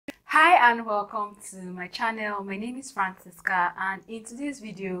Hi and welcome to my channel. My name is Francisca, and in today's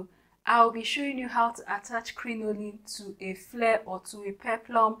video I'll be showing you how to attach crinoline to a flare or to a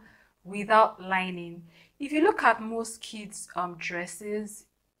peplum without lining. If you look at most kids dresses,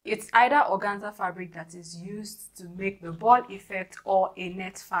 it's either organza fabric that is used to make the ball effect or a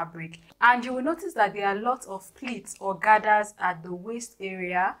net fabric, and you will notice that there are lots of pleats or gathers at the waist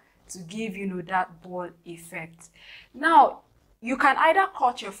area to give that ball effect. Now you can either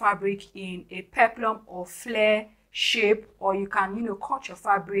cut your fabric in a peplum or flare shape, or you can cut your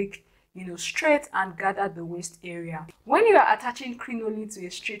fabric straight and gather the waist area. When you are attaching crinoline to a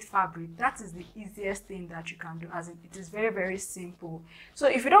straight fabric, that is the easiest thing that you can do, as in it is very simple. So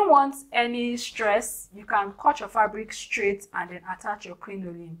if you don't want any stress, you can cut your fabric straight and then attach your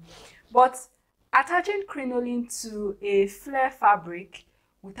crinoline. But attaching crinoline to a flare fabric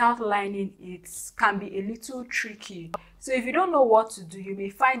without lining it can be a little tricky. So if you don't know what to do, you may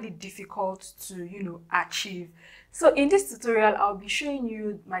find it difficult to achieve. So in this tutorial, I'll be showing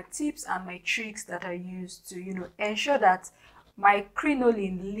you my tips and my tricks that I use to ensure that my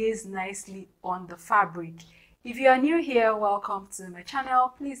crinoline lays nicely on the fabric. If you are new here, welcome to my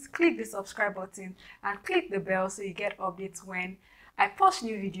channel. Please click the subscribe button and click the bell so you get updates when I post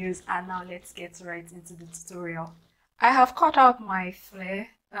new videos. And now let's get right into the tutorial. I have cut out my flare,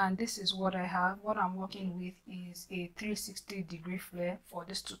 and this is what I have. What I'm working with is a 360-degree flare for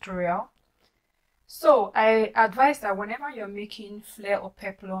this tutorial. So I advise that whenever you're making flare or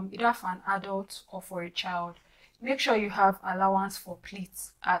peplum, either for an adult or for a child, make sure you have allowance for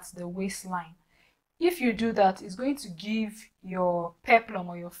pleats at the waistline. If you do that, it's going to give your peplum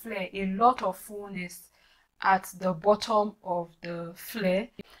or your flare a lot of fullness at the bottom of the flare.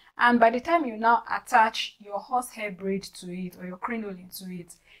 And by the time you now attach your horsehair braid to it or your crinoline to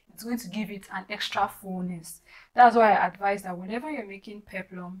it, it's going to give it an extra fullness. That's why I advise that whenever you're making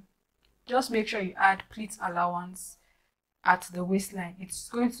peplum, just make sure you add pleat allowance at the waistline. It's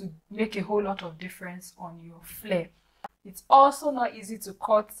going to make a whole lot of difference on your flare. It's also not easy to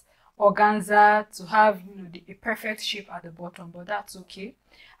cut organza to have a perfect shape at the bottom, but that's okay.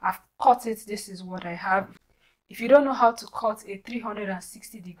 I've cut it. This is what I have. If you don't know how to cut a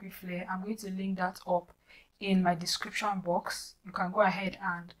 360-degree flare, I'm going to link that up in my description box. You can go ahead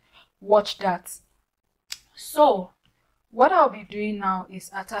and watch that. So what I'll be doing now is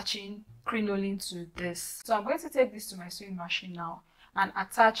attaching crinoline to this. So I'm going to take this to my sewing machine now and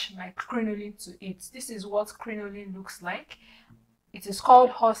attach my crinoline to it. This is what crinoline looks like. It is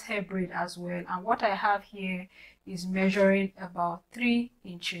called horsehair braid as well, and what I have here is measuring about 3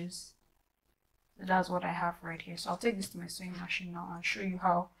 inches. That's what I have right here. So I'll take this to my sewing machine now and show you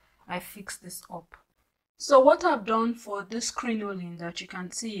how I fix this up. So what I've done for this crinoline that you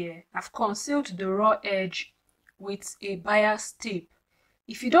can see here, I've concealed the raw edge with a bias tape.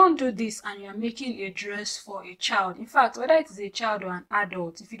 If you don't do this and you're making a dress for a child, in fact, whether it is a child or an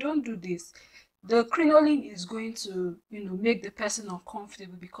adult, if you don't do this, the crinoline is going to make the person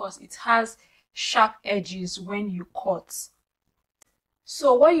uncomfortable because it has sharp edges when you cut.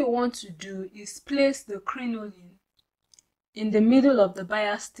 So what you want to do is place the crinoline in the middle of the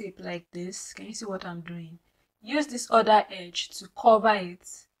bias tape like this. Can you see what I'm doing? Use this other edge to cover it.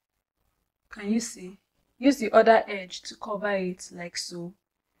 Can you see? Use the other edge to cover it like so.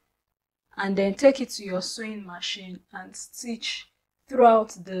 And then take it to your sewing machine and stitch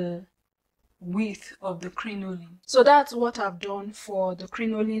throughout the width of the crinoline. So that's what I've done for the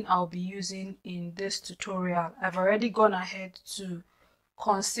crinoline I'll be using in this tutorial. I've already gone ahead to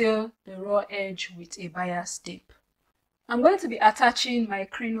conceal the raw edge with a bias tape. I'm going to be attaching my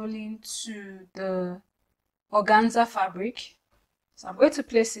crinoline to the organza fabric. So I'm going to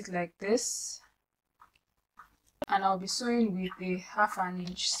place it like this, and I'll be sewing with a 1/2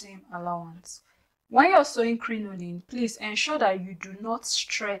 inch seam allowance. When you're sewing crinoline, please ensure that you do not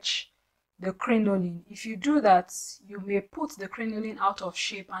stretch the crinoline. If you do that, you may put the crinoline out of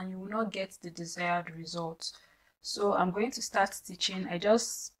shape and you will not get the desired result. So I'm going to start stitching. I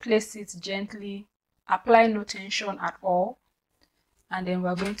just place it gently, apply no tension at all, and then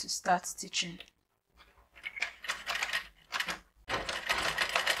we're going to start stitching.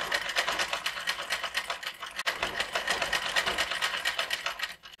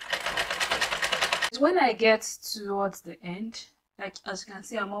 When I get towards the end, like as you can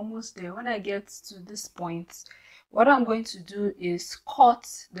see, I'm almost there. When I get to this point, what I'm going to do is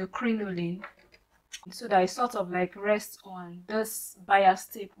cut the crinoline so that it sort of like rests on this bias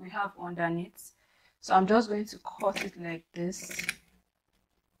tape we have underneath. So I'm just going to cut it like this.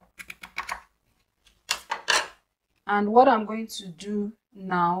 And what I'm going to do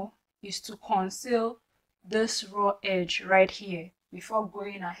now is to conceal this raw edge right here. before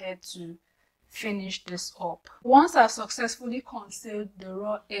going ahead to finish this up. Once I've successfully concealed the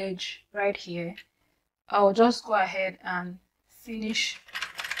raw edge right here, I'll just go ahead and finish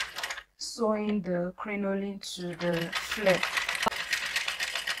sewing the crinoline to the flare,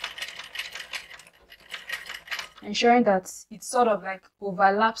 ensuring that it sort of like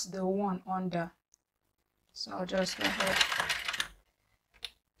overlaps the one under. So I'll just go ahead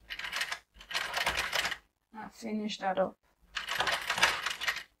and finish that up.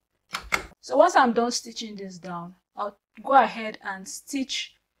 So once I'm done stitching this down, I'll go ahead and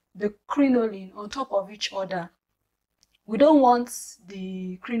stitch the crinoline on top of each other. We don't want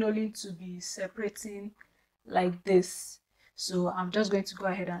the crinoline to be separating like this, so I'm just going to go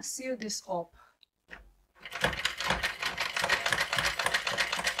ahead and seal this up.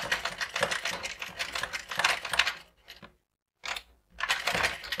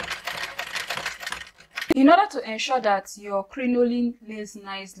 In order to ensure that your crinoline lays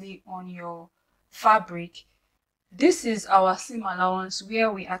nicely on your fabric, this is our seam allowance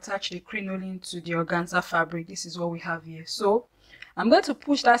where we attach the crinoline to the organza fabric. This is what we have here. So I'm going to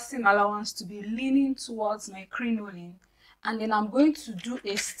push that seam allowance to be leaning towards my crinoline, and then I'm going to do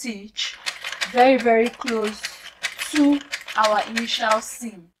a stitch very close to our initial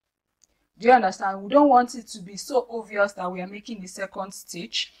seam. Do you understand? We don't want it to be so obvious that we are making the second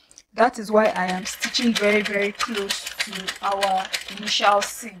stitch. That is why I am stitching very close to our initial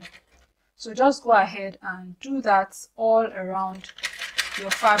seam. So just go ahead and do that all around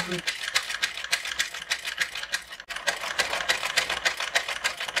your fabric.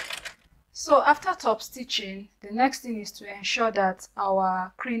 So after top stitching, the next thing is to ensure that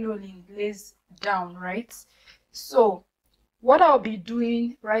our crinoline lays down, right? So what I'll be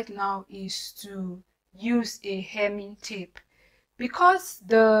doing right now is to use a hemming tape. Because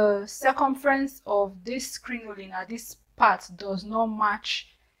the circumference of this crinoline at this part does not match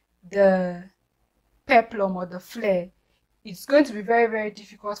the peplum or the flare, it's going to be very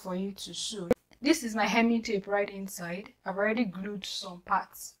difficult for you to sew. This is my hemming tape right inside. I've already glued some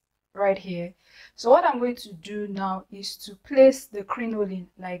parts right here. So what I'm going to do now is to place the crinoline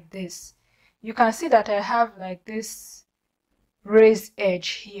like this. You can see that I have like this raised edge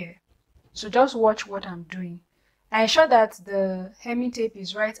here. So just watch what I'm doing. I ensure that the hemming tape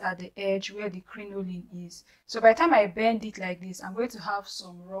is right at the edge where the crinoline is. So by the time I bend it like this, I'm going to have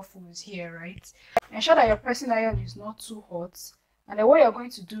some ruffles here, right? Ensure that your pressing iron is not too hot. And then what you're going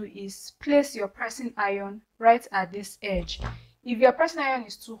to do is place your pressing iron right at this edge. If your pressing iron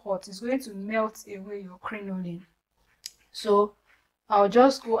is too hot, it's going to melt away your crinoline. So I'll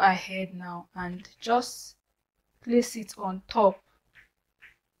just go ahead now and just place it on top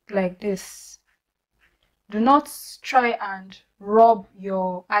like this. Do not try and rub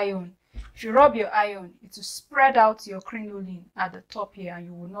your iron. If you rub your iron, it will spread out your crinoline at the top here and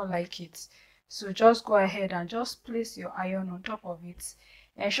you will not like it. So just go ahead and just place your iron on top of it,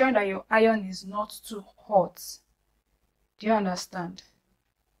 ensuring that your iron is not too hot. Do you understand?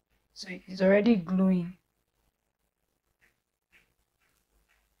 So it's already gluing.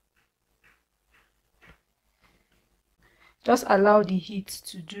 Just allow the heat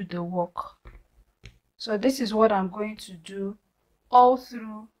to do the work. So this is what I'm going to do all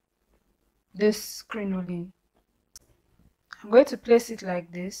through this crinoline. I'm going to place it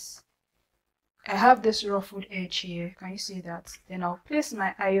like this. I have this ruffled edge here. Can you see that? Then I'll place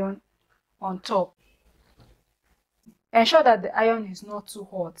my iron on top. Ensure that the iron is not too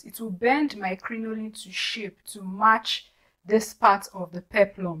hot. It will bend my crinoline to shape to match this part of the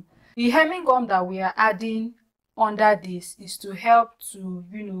peplum. The hemming gum that we are adding under this is to help to,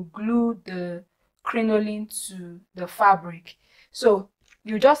 glue the crinoline to the fabric. So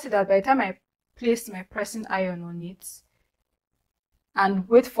you just see that by the time I place my pressing iron on it and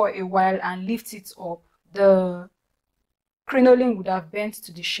wait for a while and lift it up, the crinoline would have bent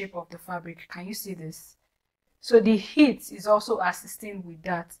to the shape of the fabric. Can you see this? So the heat is also assisting with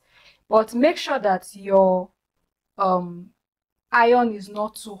that. But make sure that your iron is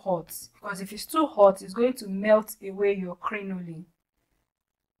not too hot, because if it's too hot, it's going to melt away your crinoline.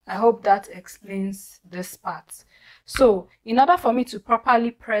 I hope that explains this part. So in order for me to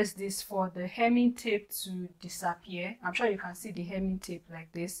properly press this for the hemming tape to disappear, I'm sure you can see the hemming tape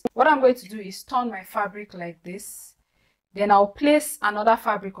like this. What I'm going to do is turn my fabric like this. Then I'll place another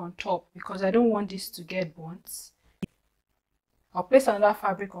fabric on top because I don't want this to get burnt. I'll place another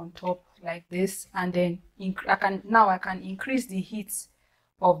fabric on top like this, and then I can increase the heat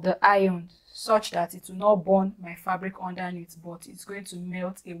of the iron such that it will not burn my fabric underneath, but it's going to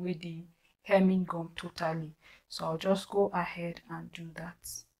melt away the hemming gum totally. So I'll just go ahead and do that.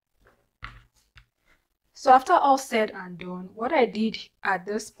 So after all said and done, what I did at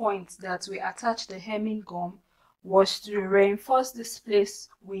this point that we attached the hemming gum was to reinforce this place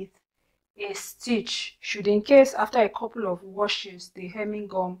with a stitch, should in case after a couple of washes the hemming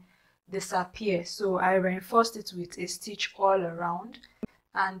gum disappear. So I reinforced it with a stitch all around,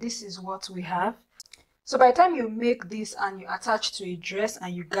 and this is what we have. So by the time you make this and you attach to a dress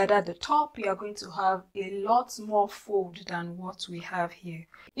and you gather the top, you are going to have a lot more fold than what we have here.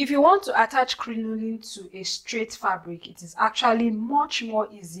 If you want to attach crinoline to a straight fabric, it is actually much more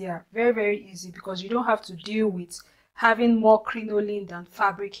easier, very easy, because you don't have to deal with having more crinoline than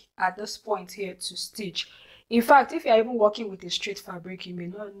fabric at this point here to stitch. In fact, if you're even working with a straight fabric, you may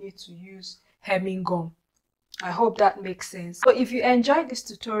not need to use hemming gum. I hope that makes sense. So if you enjoyed this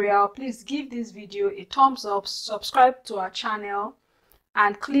tutorial, please give this video a thumbs up, subscribe to our channel,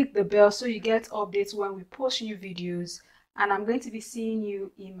 and click the bell so you get updates when we post new videos. And I'm going to be seeing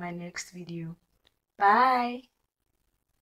you in my next video. Bye.